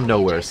spawned in from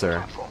nowhere,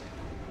 sir.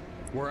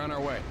 We're on our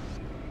way.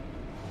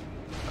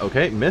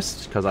 Okay,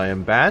 missed, because I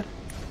am bad.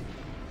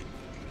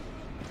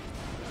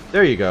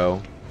 There you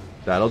go.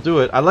 That'll do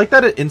it. I like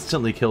that it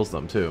instantly kills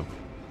them, too.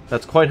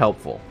 That's quite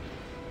helpful.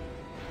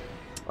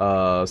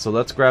 So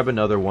let's grab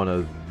another one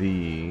of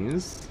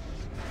these.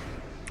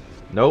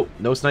 Nope,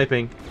 no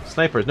sniping.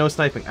 Snipers, no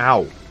sniping.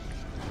 Ow.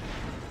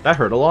 That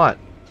hurt a lot,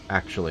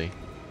 actually.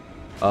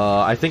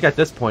 I think at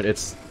this point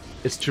it's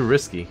too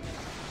risky.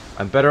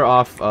 I'm better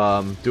off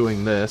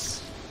doing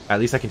this. At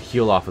least I can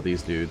heal off of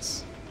these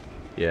dudes.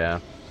 Yeah.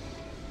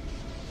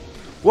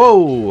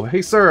 Whoa!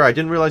 Hey sir, I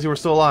didn't realize you were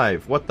still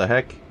alive. What the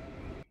heck?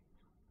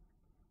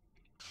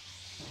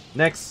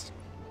 Next.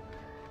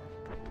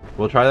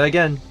 We'll try that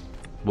again.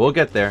 We'll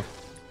get there.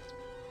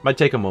 Might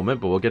take a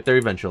moment, but we'll get there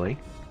eventually.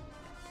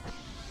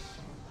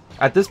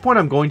 At this point,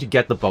 I'm going to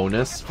get the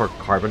bonus for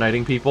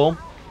carboniting people.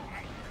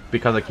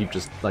 Because I keep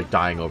just, like,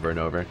 dying over and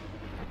over.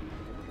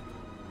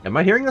 Am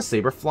I hearing a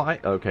saber fly?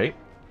 Okay.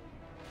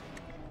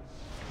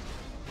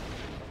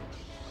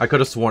 I could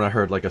have sworn I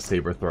heard like a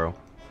saber throw.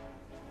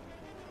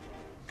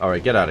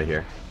 Alright, get out of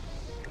here.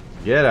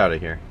 Get out of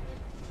here.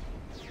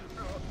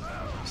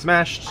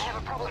 Smashed. I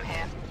have a problem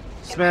here.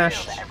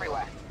 Smashed.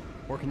 Everywhere.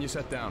 Where can you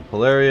set down?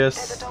 Hilarious.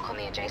 There's a dock on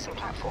the adjacent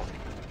platform.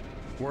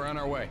 We're on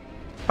our way.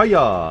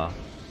 Hiya!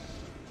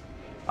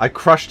 I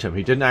crushed him.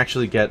 He didn't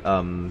actually get,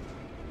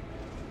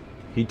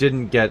 he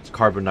didn't get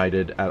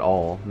carbonated at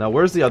all. Now,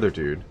 where's the other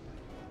dude?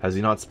 Has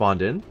he not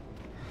spawned in?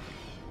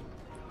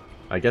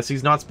 I guess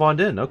he's not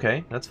spawned in.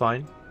 Okay, that's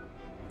fine.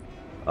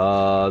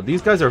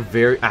 These guys are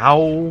very...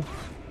 Ow!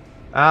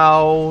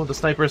 Ow! The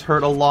snipers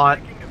hurt a lot.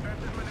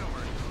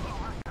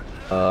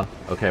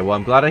 Okay, well,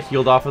 I'm glad I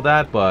healed off of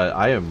that, but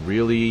I am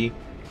really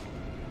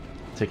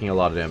taking a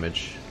lot of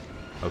damage.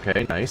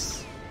 Okay,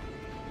 nice.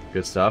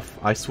 Good stuff.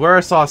 I swear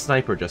I saw a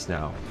sniper just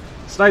now.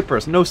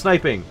 Snipers! No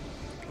sniping!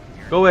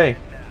 Go away!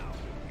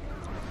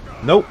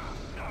 Nope.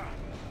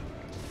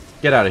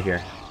 Get out of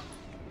here.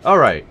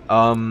 Alright,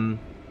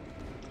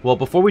 well,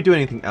 before we do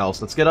anything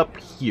else, let's get up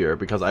here,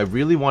 because I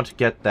really want to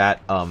get that,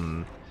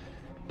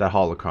 that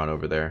holocron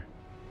over there.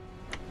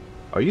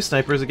 Are you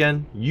snipers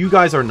again? You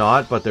guys are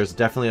not, but there's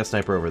definitely a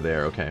sniper over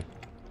there. Okay.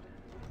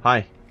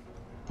 Hi.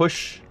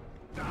 Push.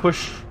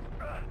 Push.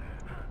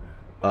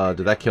 Did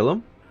that kill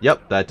him?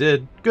 Yep, that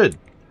did. Good.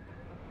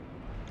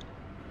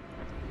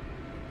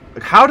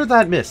 How did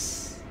that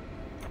miss?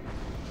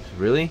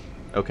 Really?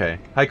 Okay.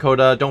 Hi,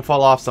 Coda. Don't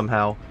fall off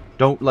somehow.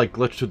 Don't, like,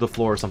 glitch to the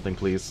floor or something,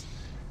 please.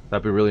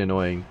 That'd be really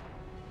annoying.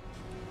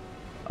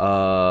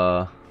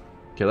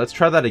 Okay, let's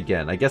try that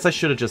again. I guess I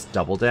should have just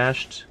double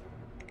dashed.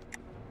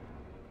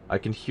 I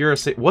can hear a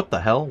what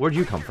the hell? Where'd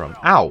you come from?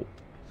 Ow!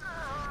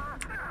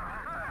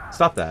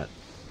 Stop that.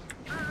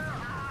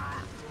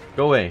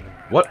 Go away.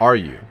 What are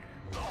you?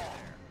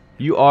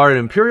 You are an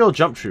Imperial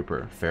Jump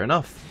Trooper. Fair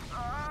enough.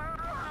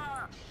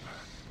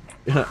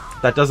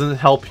 That doesn't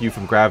help you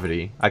from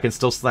gravity. I can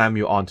still slam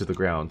you onto the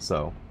ground,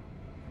 so...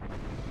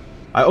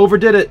 I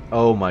overdid it!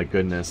 Oh my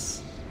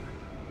goodness.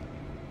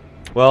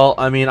 Well,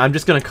 I mean, I'm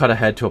just gonna cut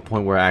ahead to a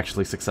point where I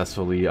actually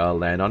successfully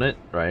land on it,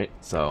 right?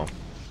 So,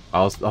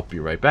 I'll be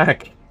right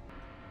back.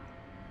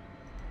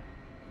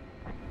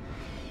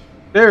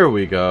 There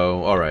we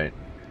go. Alright.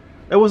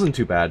 It wasn't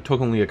too bad. Took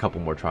only a couple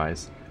more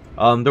tries.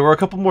 There were a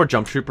couple more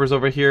jump troopers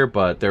over here,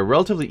 but they're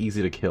relatively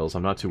easy to kill, so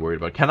I'm not too worried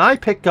about it. Can I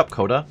pick up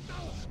Coda?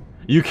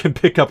 You can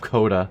pick up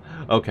Coda.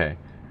 Okay.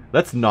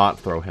 Let's not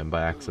throw him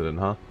by accident,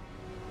 huh?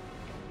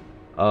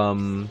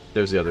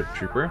 There's the other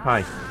trooper.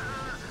 Hi.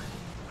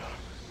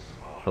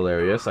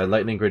 Hilarious. I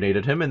lightning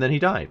grenaded him, and then he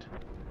died.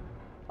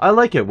 I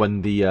like it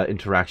when the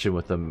interaction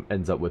with them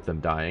ends up with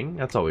them dying.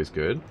 That's always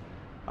good.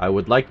 I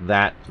would like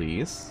that,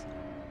 please.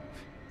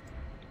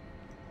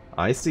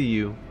 I see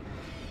you.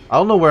 I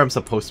don't know where I'm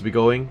supposed to be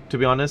going, to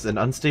be honest. An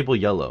unstable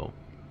yellow.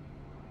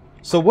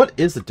 So what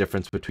is the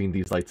difference between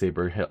these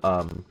lightsaber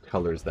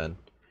colors then?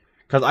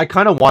 Because I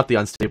kind of want the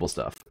unstable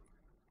stuff.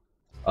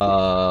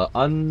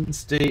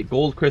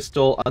 Gold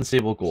crystal,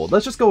 unstable gold.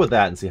 Let's just go with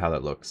that and see how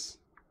that looks.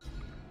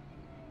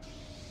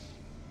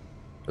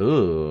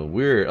 Ooh,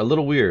 weird. A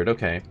little weird.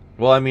 Okay.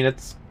 Well, I mean,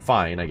 it's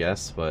fine, I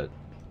guess, but...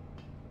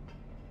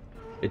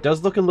 It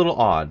does look a little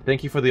odd.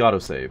 Thank you for the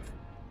autosave.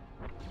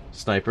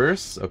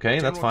 Snipers. Okay,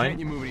 that's fine. Can't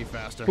you move any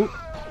faster? Ooh.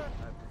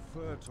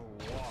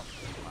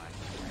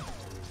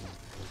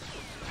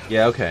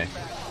 Yeah, okay.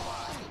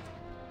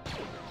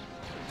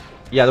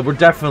 Yeah, we're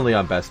definitely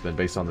on Bespin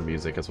based on the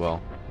music as well.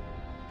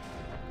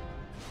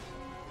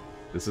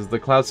 This is the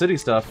Cloud City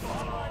stuff.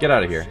 Get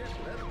out of here.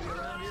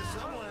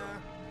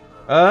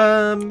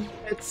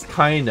 It's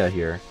kinda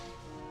here.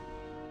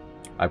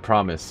 I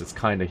promise, it's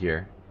kinda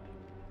here.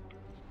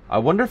 I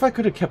wonder if I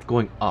could have kept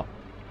going up.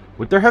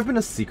 Would there have been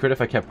a secret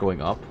if I kept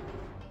going up?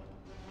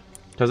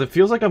 Because it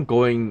feels like I'm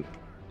going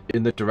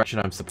in the direction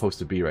I'm supposed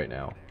to be right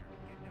now.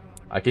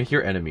 I can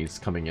hear enemies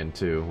coming in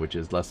too, which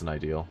is less than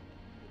ideal.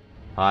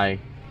 Hi.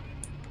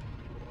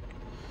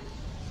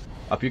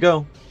 Up you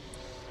go.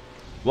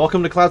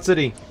 Welcome to Cloud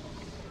City.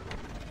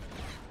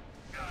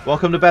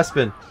 Welcome to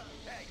Bespin.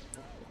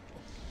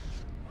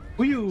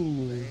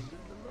 Whee!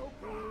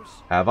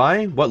 Have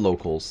I? What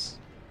locals?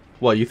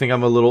 What, you think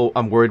I'm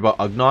worried about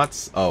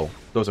Ugnaughts? Oh,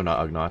 those are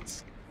not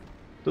Ugnaughts.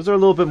 Those are a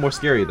little bit more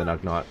scary than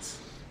Ugnaughts.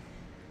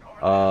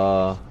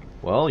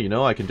 Well, you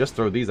know, I can just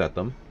throw these at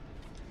them.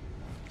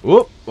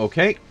 Whoop,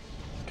 okay.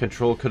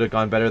 Control could have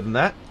gone better than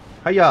that.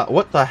 Hiya,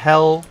 what the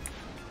hell?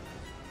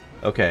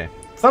 Okay,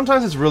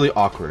 sometimes it's really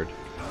awkward.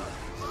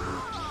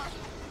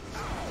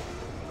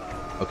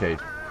 Okay,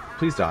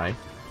 please die.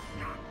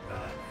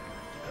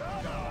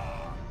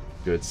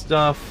 Good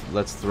stuff.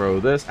 Let's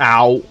throw this.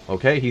 Ow!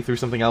 Okay, he threw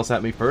something else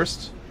at me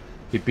first.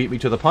 He beat me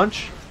to the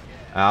punch.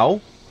 Ow.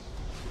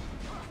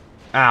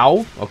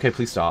 Ow! Okay,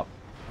 please stop.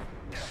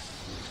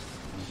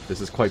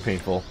 This is quite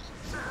painful.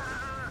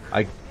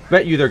 I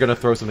bet you they're gonna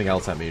throw something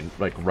else at me,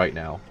 like, right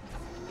now.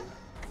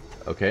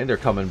 Okay, they're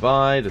coming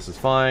by. This is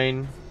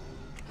fine.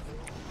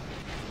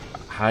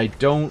 I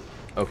don't...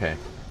 Okay.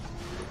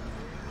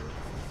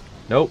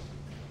 Nope.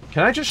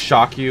 Can I just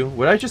shock you?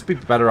 Would I just be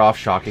better off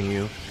shocking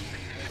you?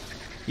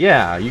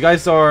 Yeah, you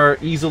guys are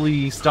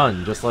easily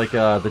stunned, just like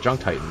the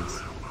Junk Titans.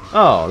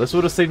 Oh, this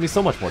would have saved me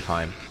so much more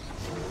time.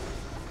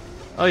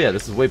 Oh yeah,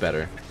 this is way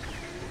better.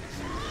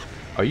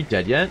 Are you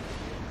dead yet?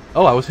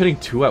 Oh, I was hitting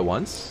 2 at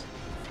once?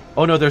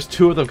 Oh no, there's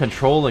 2 of them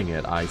controlling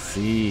it. I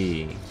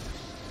see.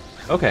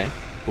 Okay,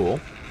 cool.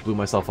 Blew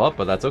myself up,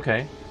 but that's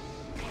okay.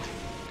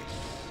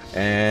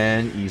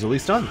 And easily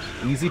stunned.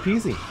 Easy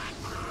peasy.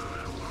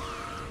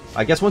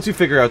 I guess once you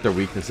figure out their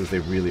weaknesses, they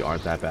really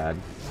aren't that bad.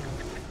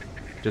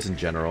 Just in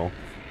general.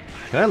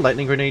 Can I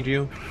lightning grenade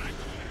you?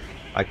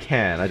 I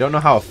can. I don't know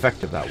how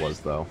effective that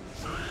was, though.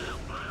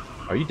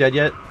 Are you dead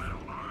yet?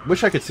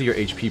 Wish I could see your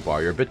HP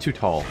bar. You're a bit too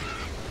tall.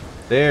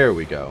 There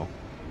we go.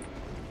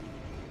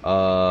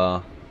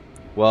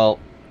 Well,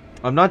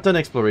 I'm not done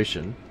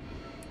exploration.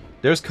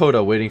 There's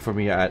Coda waiting for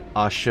me at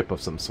a ship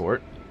of some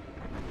sort.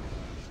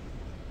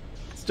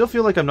 Still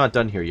feel like I'm not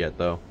done here yet,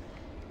 though.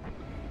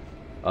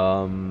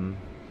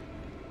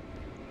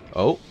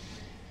 Oh.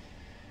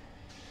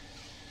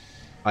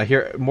 I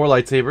hear more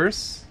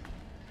lightsabers.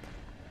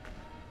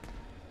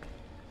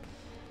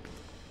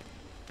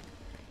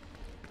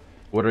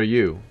 What are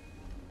you?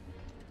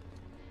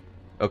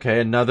 Okay,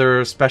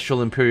 another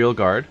special Imperial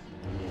Guard.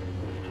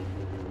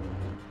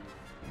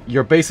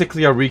 You're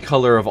basically a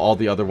recolor of all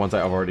the other ones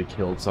I've already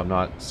killed, so I'm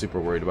not super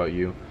worried about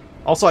you.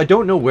 Also, I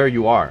don't know where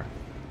you are.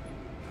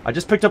 I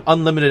just picked up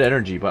unlimited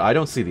energy, but I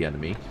don't see the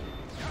enemy.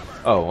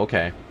 Oh,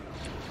 okay.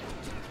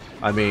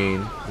 I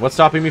mean, what's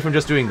stopping me from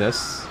just doing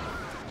this?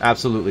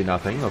 Absolutely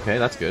nothing. Okay,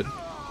 that's good.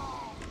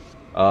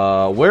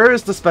 Where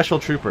is the special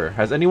trooper?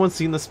 Has anyone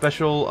seen the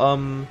special,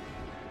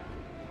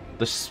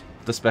 the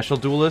special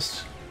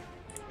duelist?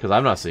 Because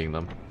I'm not seeing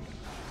them.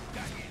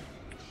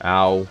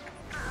 Ow.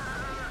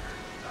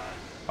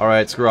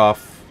 Alright, screw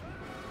off.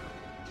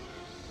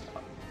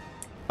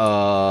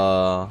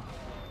 Oh,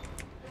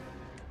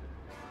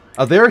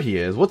 there he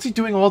is. What's he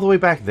doing all the way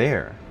back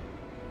there?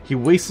 He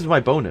wasted my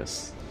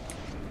bonus.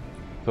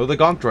 Throw the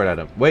gonk droid at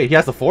him. Wait, he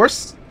has the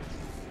force?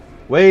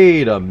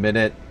 Wait a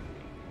minute.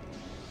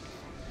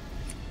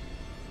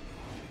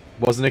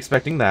 Wasn't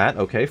expecting that.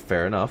 Okay,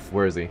 fair enough.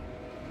 Where is he?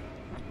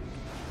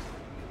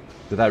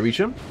 Did that reach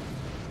him?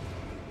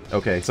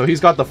 Okay, so he's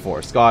got the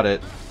force. Got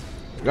it.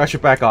 I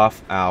should back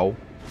off. Ow.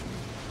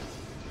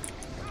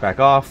 Back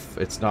off.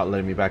 It's not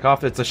letting me back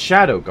off. It's a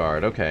shadow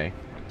guard. Okay.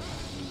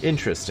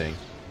 Interesting.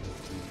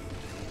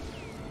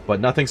 But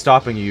nothing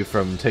stopping you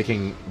from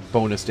taking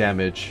bonus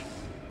damage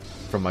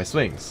from my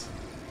swings.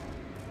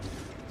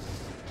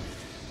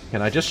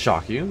 Can I just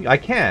shock you? I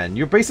can.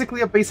 You're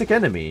basically a basic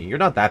enemy. You're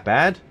not that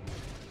bad.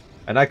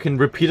 And I can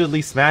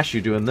repeatedly smash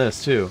you doing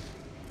this, too.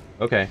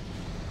 Okay.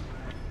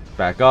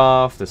 Back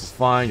off. This is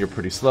fine. You're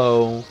pretty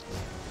slow.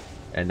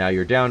 And now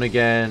you're down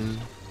again.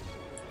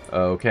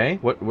 Okay.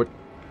 What? Where'd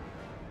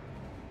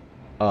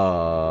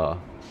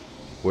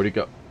he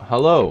go?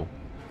 Hello?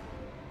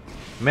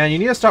 Man, you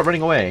need to stop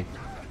running away.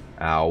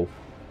 Ow.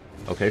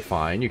 Okay,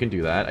 fine. You can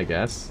do that, I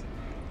guess.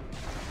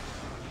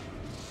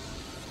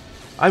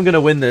 I'm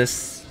gonna win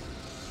this.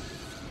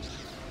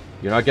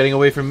 You're not getting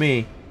away from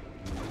me.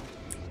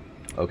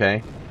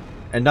 Okay.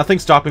 And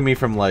nothing's stopping me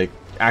from, like,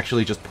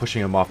 actually just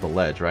pushing him off the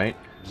ledge, right?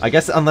 I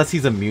guess unless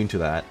he's immune to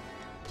that.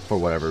 For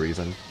whatever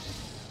reason.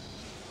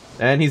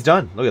 And he's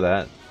done. Look at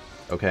that.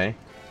 Okay.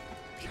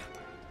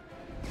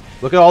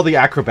 Look at all the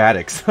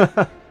acrobatics.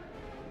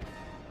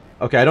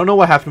 Okay, I don't know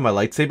what happened to my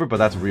lightsaber, but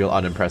that's real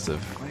unimpressive.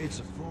 It's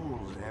a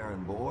fool's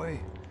errand, boy.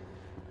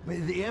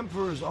 The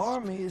Emperor's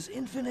army is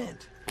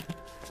infinite.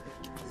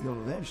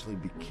 You'll eventually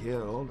be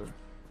killed, or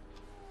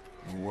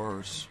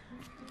worse,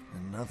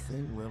 and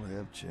nothing will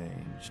have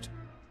changed.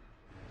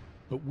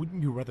 But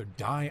wouldn't you rather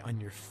die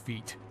on your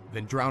feet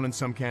than drown in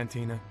some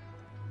cantina?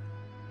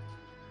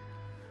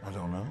 I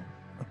don't know.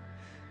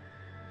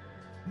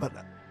 But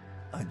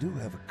I do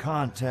have a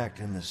contact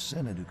in the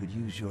Senate who could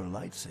use your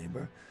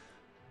lightsaber.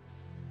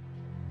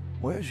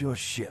 Where's your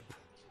ship?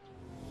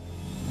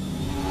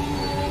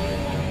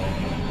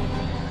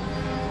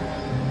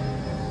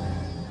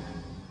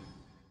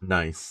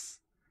 Nice.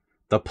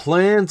 The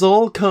plan's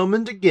all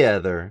coming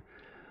together.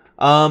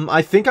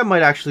 I think I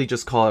might actually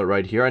just call it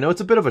right here. I know it's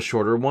a bit of a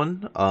shorter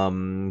one,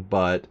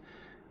 but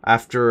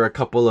after a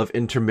couple of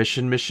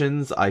intermission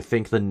missions, I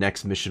think the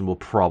next mission will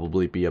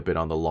probably be a bit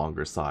on the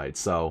longer side.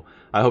 So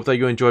I hope that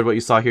you enjoyed what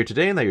you saw here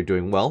today and that you're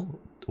doing well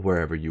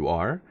wherever you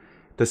are.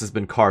 This has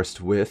been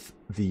Karst with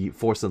The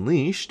Force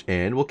Unleashed,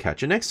 and we'll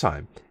catch you next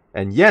time.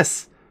 And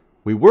yes,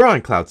 we were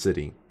on Cloud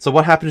City. So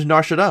what happened to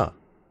Nar Shaddaa?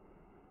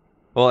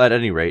 Well, at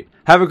any rate,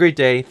 have a great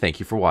day. Thank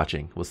you for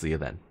watching. We'll see you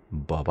then.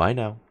 Bye-bye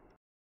now.